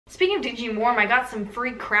Speaking of dingy and warm, I got some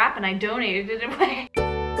free crap and I donated it away.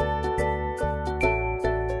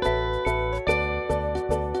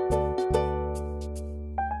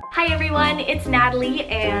 Hi everyone, it's Natalie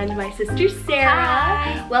and my sister Sarah.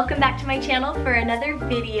 Hi. Welcome back to my channel for another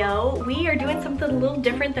video. We are doing something a little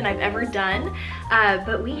different than I've ever done,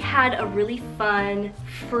 but we had a really fun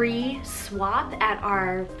free swap at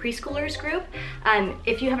our preschoolers group.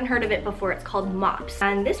 If you haven't heard of it before, it's called MOPS.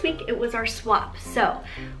 And this week it was our swap. So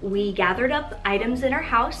we gathered up items in our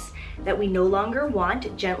house that we no longer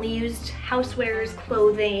want, gently used housewares,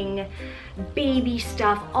 clothing, baby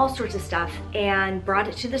stuff, all sorts of stuff, and brought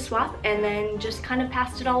it to the swap and then just kind of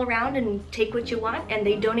passed it all around and take what you want and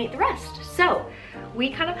they donate the rest. So we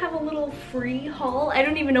kind of have a little free haul. I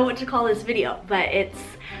don't even know what to call this video, but it's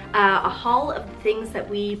a haul of the things that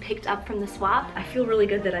we picked up from the swap. I feel really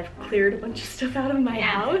good that I've cleared a bunch of stuff out of my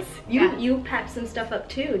house. You packed some stuff up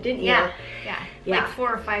too, didn't you? Yeah, like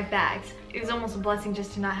 4 or 5 bags. It was almost a blessing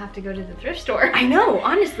just to not have to go to the thrift store. I know,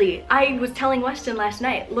 honestly. I was telling Weston last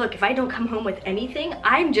night, look, if I don't come home with anything,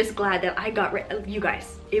 I'm just glad that I got rid of, you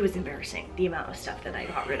guys, it was embarrassing, the amount of stuff that I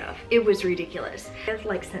got rid of. It was ridiculous. I've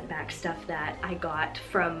like sent back stuff that I got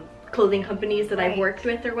from clothing companies that I've worked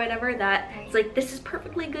with or whatever, that it's like, this is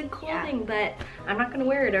perfectly good clothing, but I'm not gonna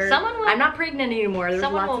wear it, or I'm not pregnant anymore. There's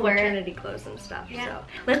lots of maternity clothes and stuff. So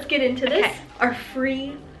let's get into this. Our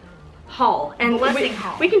free haul, and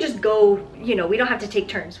we can just go, you know, we don't have to take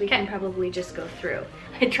turns. We can probably just go through.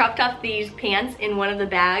 I dropped off these pants in one of the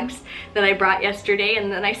bags that I brought yesterday,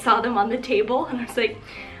 and then I saw them on the table and I was like,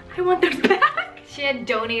 I want those back. She had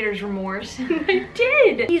donator's remorse. I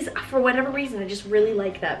did. These, for whatever reason, I just really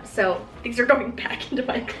like them. So these are going back into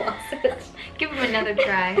my closet. Give them another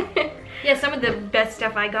try. Yeah, some of the best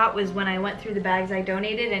stuff I got was when I went through the bags I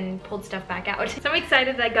donated and pulled stuff back out. So I'm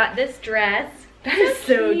excited that I got this dress. That is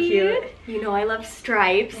so cute. You know, I love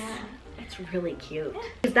stripes. Yeah. It's really cute.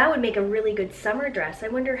 Because that would make a really good summer dress. I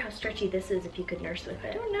wonder how stretchy this is if you could nurse with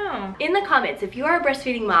it. I don't know. In the comments, if you are a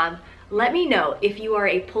breastfeeding mom, let me know if you are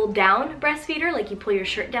a pull down breastfeeder, like you pull your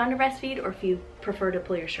shirt down to breastfeed, or if you prefer to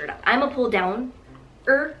pull your shirt up. I'm a pull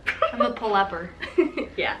down-er. I'm a pull upper.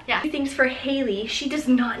 Yeah. Things for Haley. She does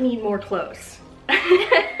not need more clothes.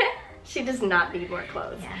 She does not need more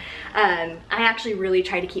clothes. Yeah. I actually really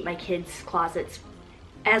try to keep my kids' closets,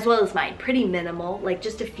 as well as mine, pretty minimal, like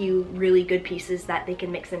just a few really good pieces that they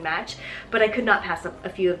can mix and match. But I could not pass up a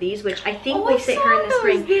few of these, which I think we fit her in the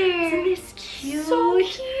spring. Isn't this cute? So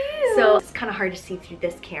cute. So it's kind of hard to see through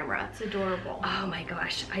this camera. It's adorable. Oh my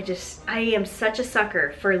gosh, I am such a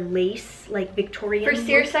sucker for lace, like Victorian. For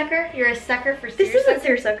seersucker? You're a sucker for seersucker? This isn't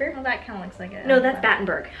seersucker. Well, that kind of looks like it. No, that's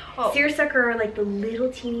Battenberg. Oh. Seersucker are like the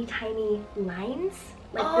little teeny tiny lines.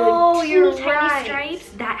 Like the teeny tiny stripes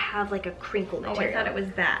that have like a crinkle material. Oh, I thought it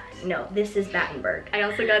was that. No, this is Battenberg. I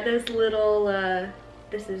also got this little,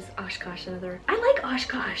 this is Oshkosh, another. I like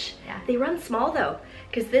Oshkosh. Yeah. They run small though,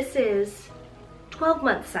 because this is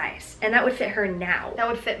 12-month size, and that would fit her now. That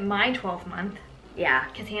would fit my 12-month. Yeah.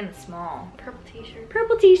 Because Hannah's small. Purple t-shirt.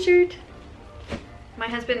 Purple t-shirt. My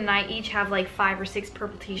husband and I each have like 5 or 6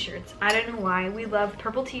 purple t-shirts. I don't know why. We love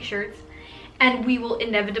purple t-shirts. And we will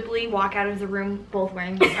inevitably walk out of the room both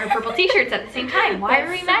wearing our purple t-shirts at the same time. Why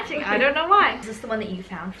are we matching? I don't know why. Is this the one that you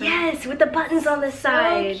found for me? Yes, with the buttons on the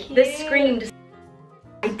side. So This screamed.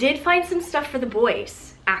 I did find some stuff for the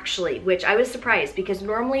boys, actually, which I was surprised because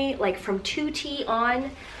normally, like from 2T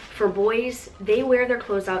on, for boys, they wear their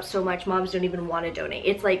clothes out so much, moms don't even want to donate.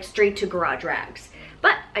 It's like straight to garage rags.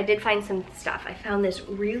 But I did find some stuff. I found this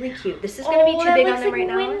really cute. This is going to be too big on them right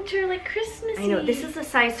now. Winter, like Christmassy. I know. This is a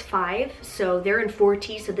size 5, so they're in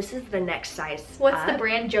 4T, so this is the next size. What's the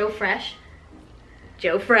brand? Joe Fresh?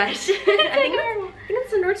 Joe Fresh. I think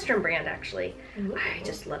it's a Nordstrom brand, actually. Ooh. I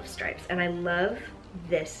just love stripes, and I love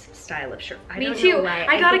this style of shirt. Me too.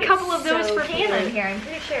 I got a couple of those for Hannah here, I'm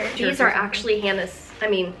pretty sure. These are actually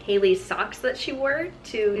Haley's socks that she wore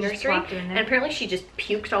to nursery, and apparently she just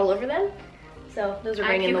puked all over them. So those are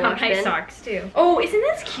going in the wash bin. Socks too. Oh, isn't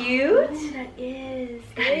this cute? Oh, that is.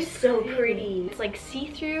 That is so pretty. It's like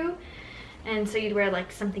see-through, and so you'd wear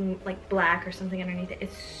like something like black or something underneath it.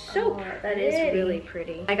 It's so pretty. That is really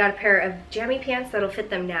pretty. I got a pair of jammy pants that'll fit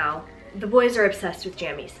them now. The boys are obsessed with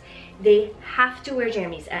jammies. They have to wear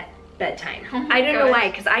jammies at bedtime. Oh I don't know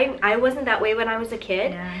why, because I wasn't that way when I was a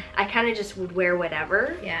kid. Yeah. I kind of just would wear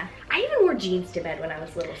whatever. Yeah. I even wore jeans to bed when I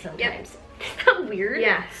was little sometimes. Yep. Is that weird?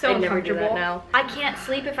 Yeah, so I never do that now. I can't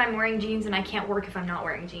sleep if I'm wearing jeans, and I can't work if I'm not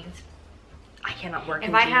wearing jeans. I cannot work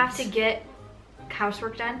if I have to get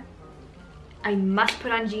housework done, I must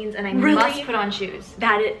put on jeans and I must put on shoes.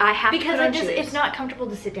 I have to put on shoes. Because it's not comfortable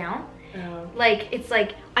to sit down. Like, it's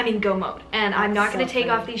like, I'm in go mode, and I'm not gonna take funny.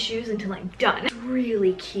 off these shoes until I'm done.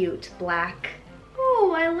 Really cute black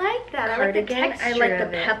Oh, I like that. cardigan. I like the texture I like the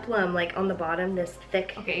of it. peplum, like on the bottom, this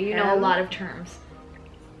thick. Okay, you know a lot of terms.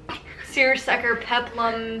 Seersucker,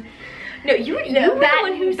 peplum. No, you were the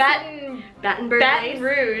one who Battenberg lace. Baton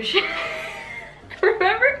Rouge.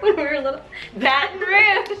 Remember when we were little? Baton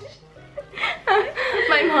Rouge.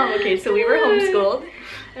 My mom. Okay, so we were homeschooled,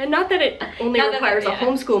 and not that it only Not that requires yeah. a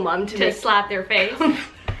homeschool mom to make slap their face.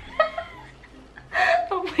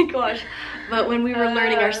 Oh my gosh. But when we were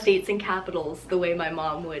learning our states and capitals, the way my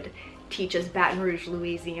mom would teach us Baton Rouge,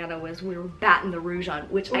 Louisiana was we were batting the rouge on,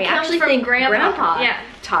 which I actually from think Grandpa. Yeah.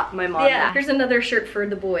 taught my mom Yeah. that. Here's another shirt for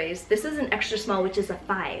the boys. This is an extra small, which is a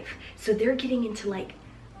 5. So they're getting into like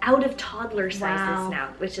out of toddler sizes now,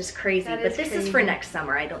 which is crazy. That but is this is crazy. for next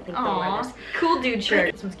summer. I don't think they'll wear this. Cool dude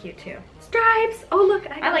shirt. This one's cute too. Stripes. Oh look,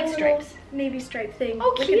 I got like a little stripes. navy stripe thing.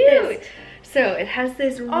 Oh, Look cute. at this. So it has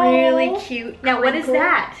this really cute. Now what is crinkle.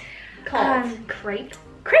 that called? Crepe.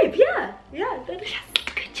 Crepe, yeah. Yeah, that is. Yes.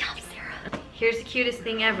 Good job, Sarah. Here's the cutest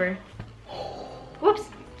thing ever. Whoops.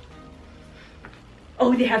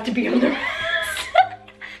 Oh, they have to be on the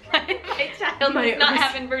My child is not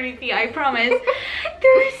having birdie feet, I promise.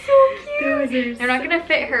 They're so cute. They're not gonna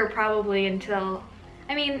fit her probably until,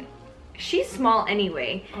 I mean, she's small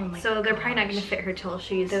anyway, so they're probably not gonna fit her till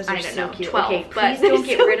she's, Those are I don't so know, cute. 12. Okay, But please don't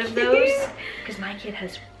they're get so rid of those cute.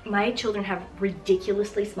 because my children have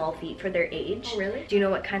ridiculously small feet for their age. Oh, really? Do you know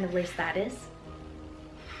what kind of lace that is?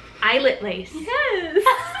 Eyelet lace. Yes.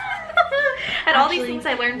 And all these things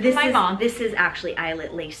I learned from my mom. This is actually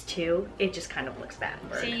eyelet lace too. It just kind of looks bad.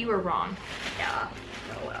 See, you were wrong. Yeah.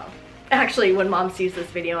 Oh well. Actually, when mom sees this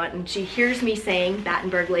video and she hears me saying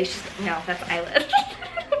Battenberg lace, she's like, no, that's eyelet.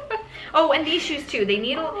 Oh, and these shoes too. They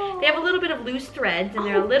need they have a little bit of loose threads, and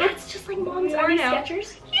they're a little. That's just like mom's worn Artie out.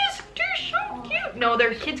 Skechers. Yes, they're so cute. No,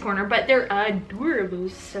 they're kids corner, but they're adorable.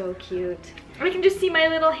 So cute. I can just see my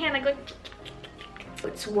little hand. I go.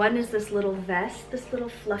 One is this little vest, this little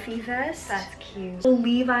fluffy vest. That's cute.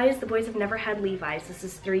 Levi's. The boys have never had Levi's. This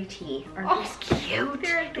is 3T. Aren't these cute?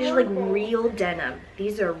 They're These are like adorable. real denim.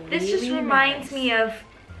 These are really This just reminds nice. me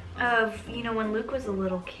of you know, when Luke was a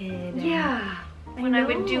little kid. and Yeah. When I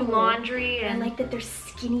would do laundry I and like that they're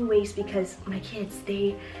skinny waist because my kids,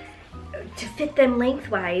 to fit them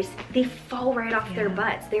lengthwise, they fall right off their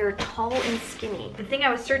butts. They're tall and skinny. the thing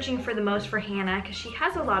I was searching for the most for Hannah, because she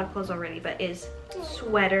has a lot of clothes already, but is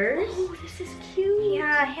sweaters. Oh, this is cute.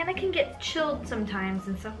 Yeah, Hannah can get chilled sometimes,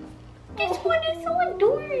 and so This one is so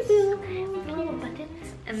adorable. Little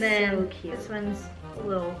buttons. and then So cute. this one's a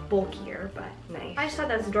little bulkier, but Nice. I just thought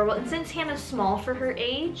that was adorable. And since Hannah's small for her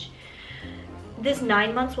age, this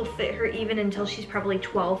 9 months will fit her even until she's probably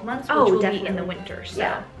 12 months, which will be in the winter. So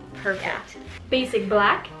Yeah. Perfect. basic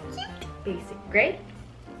black, Basic gray.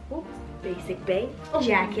 Oh, basic beige.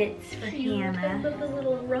 jackets for Cute. I Hannah. love the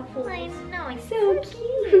little ruffles. I know, it's So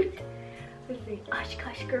cute. With the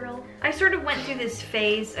Oshkosh girl. I sort of went through this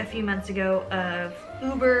phase a few months ago of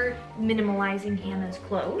uber minimalizing Hannah's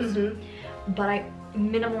clothes, but I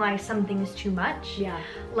minimalized some things too much. Yeah.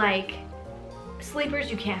 Like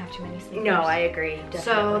sleepers, you can't have too many sleepers. No, I agree. Definitely.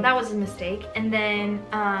 So that was a mistake. And then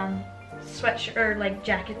sweatshirt or like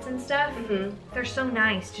jackets and stuff. They're so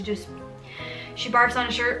nice to just. She barfs on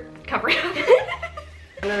a shirt, cover it up.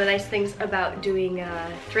 One of the nice things about doing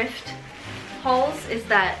thrift hauls is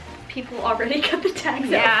that people already cut the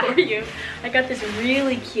tags out for you. I got this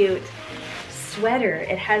really cute sweater.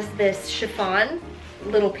 It has this chiffon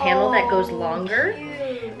little panel that goes longer.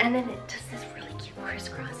 Cute. And then it does this really cute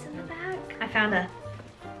crisscross in the back. I found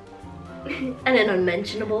And an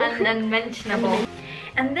unmentionable. an unmentionable.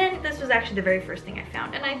 And then this was actually the very first thing I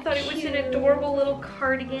found, and I thought it was an adorable little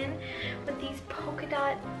cardigan with these polka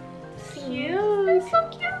dot seams. They're so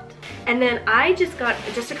cute. And then I just got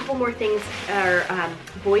just a couple more things,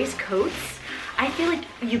 boys' coats. I feel like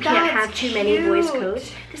you can't have too many boys'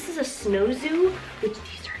 coats. This is a snow zoo, which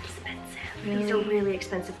these are expensive. These are really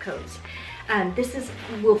expensive coats. This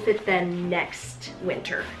will fit them next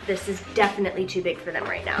winter. This is definitely too big for them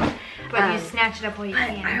right now. But you snatch it up while you But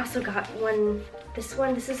can. I also got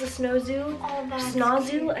this is a snow zoo. Oh, that's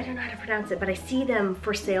Snozoo, I don't know how to pronounce it, but I see them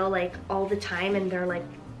for sale like all the time, and they're like,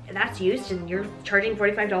 that's used, and you're charging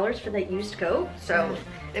 $45 for that used coat, so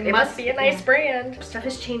it must be a nice brand. Stuff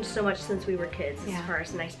has changed so much since we were kids as far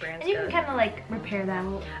as nice brands And you go. can kind of like repair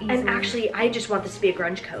them easily. And actually, I just want this to be a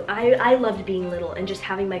grunge coat. I loved being little and just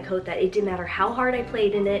having my coat that it didn't matter how hard I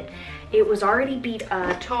played in it. It was already beat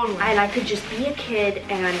up. Totally. And I could just be a kid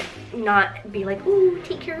and not be like, ooh,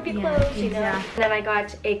 take care of your clothes, you know? And then I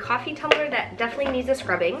got a coffee tumbler that definitely needs a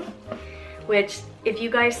scrubbing, which If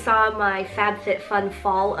you guys saw my FabFitFun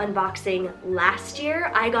fall unboxing last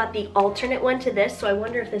year, I got the alternate one to this, so I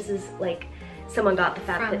wonder if this is like someone got the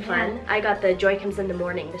FabFitFun. I got the Joy Comes in the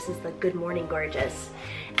Morning. This is the Good Morning Gorgeous.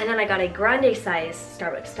 And then I got a grande size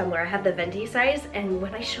Starbucks tumbler. I have the venti size, and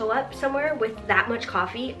when I show up somewhere with that much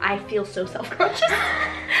coffee, I feel so self-conscious.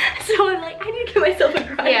 So I'm like, I need to get myself a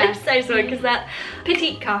grande size one, because that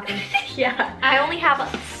petite coffee. Yeah. I only have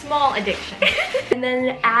a small addiction. And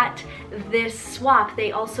then at this swap,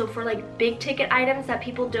 they also, for like big ticket items that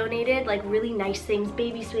people donated, like really nice things,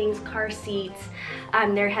 baby swings, car seats,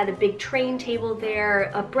 there had a big train table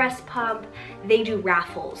there, a breast pump. They do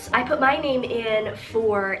raffles. I put my name in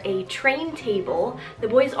for a train table. The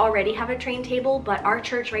boys already have a train table, but our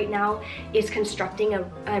church right now is constructing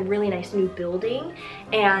a really nice new building,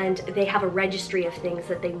 and they have a registry of things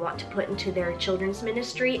that they want to put into their children's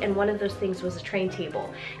ministry, and one of those things was a train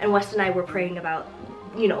table. And Wes and I were praying about,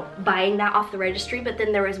 you know, buying that off the registry, but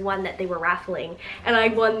then there was one that they were raffling, and I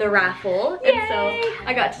won the raffle. Yay! And so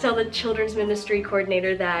I got to tell the children's ministry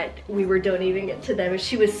coordinator that we were donating it to them, and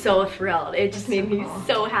she was so thrilled. It just made me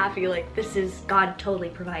so happy. Like, this is God totally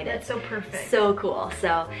provided. That's so perfect. So cool.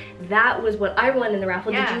 So that was what I won in the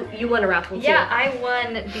raffle. Yeah. Did you won a raffle too? Yeah, I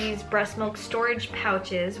won these breast milk storage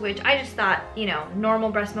pouches, which I just thought, you know, normal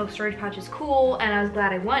breast milk storage pouch is cool, and I was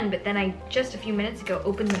glad I won, but then I just a few minutes ago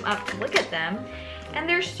opened them up to look at them. And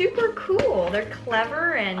they're super cool. They're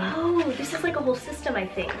clever and... Oh, this is like a whole system, I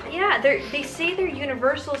think. Yeah, they say they're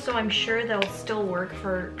universal, so I'm sure they'll still work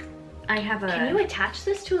for... I have a... Can you attach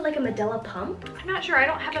this to like a Medela pump? I'm not sure. I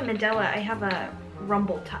don't have a Medela. I have a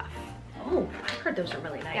Rumble Tough. Oh, I've heard those are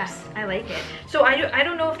really nice. Yes, I like it. So I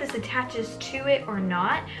don't know if this attaches to it or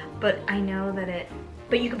not, but I know that it...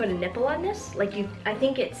 But you can put a nipple on this? Like I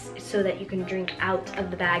think it's so that you can drink out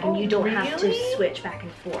of the bag and you don't have to switch back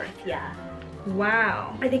and forth. Yeah.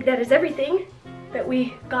 Wow. I think that is everything that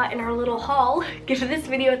we got in our little haul. Give this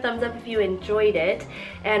video a thumbs up if you enjoyed it.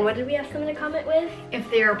 And what did we ask them to comment with? If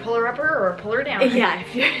they're a puller upper or a puller down. Yeah,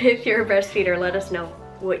 if you're a breastfeeder, let us know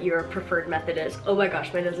what your preferred method is. Oh my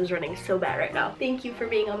gosh, my nose is running so bad right now. Thank you for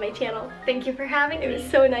being on my channel. Thank you for having me. It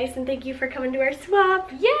was so nice, and thank you for coming to our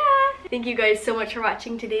swap. Yeah! Thank you guys so much for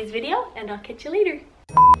watching today's video, and I'll catch you later.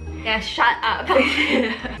 Yeah, shut up.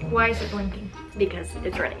 Why is it blinking? Because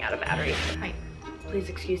it's running out of battery. Right. Please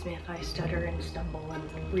excuse me if I stutter and stumble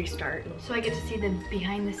and restart. So I get to see the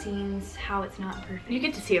behind the scenes, how it's not perfect. You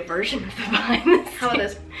get to see a version of the behind the scenes. How about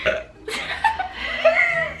this?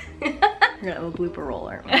 We're gonna have a blooper roll,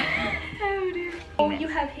 aren't we? Oh dear. Oh, you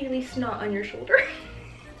have Haley's snot on your shoulder.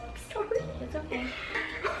 I'm sorry. It's okay.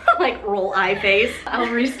 Like roll eye face. I'll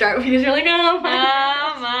restart because you're like, oh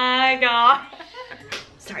my gosh.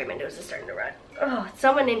 Sorry, my nose is starting to run. Oh,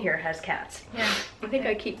 someone in here has cats. Yeah. I think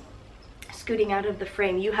I keep scooting out of the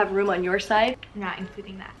frame. You have room on your side? Not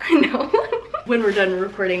including that. No. When we're done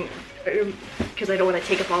recording, because I don't want to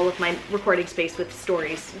take up all of my recording space with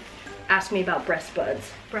stories, ask me about breast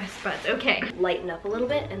buds. Breast buds, okay. Lighten up a little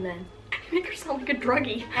bit and then make her sound like a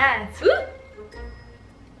druggie. Yes. Ooh.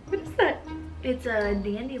 What is that? It's a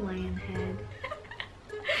dandelion head.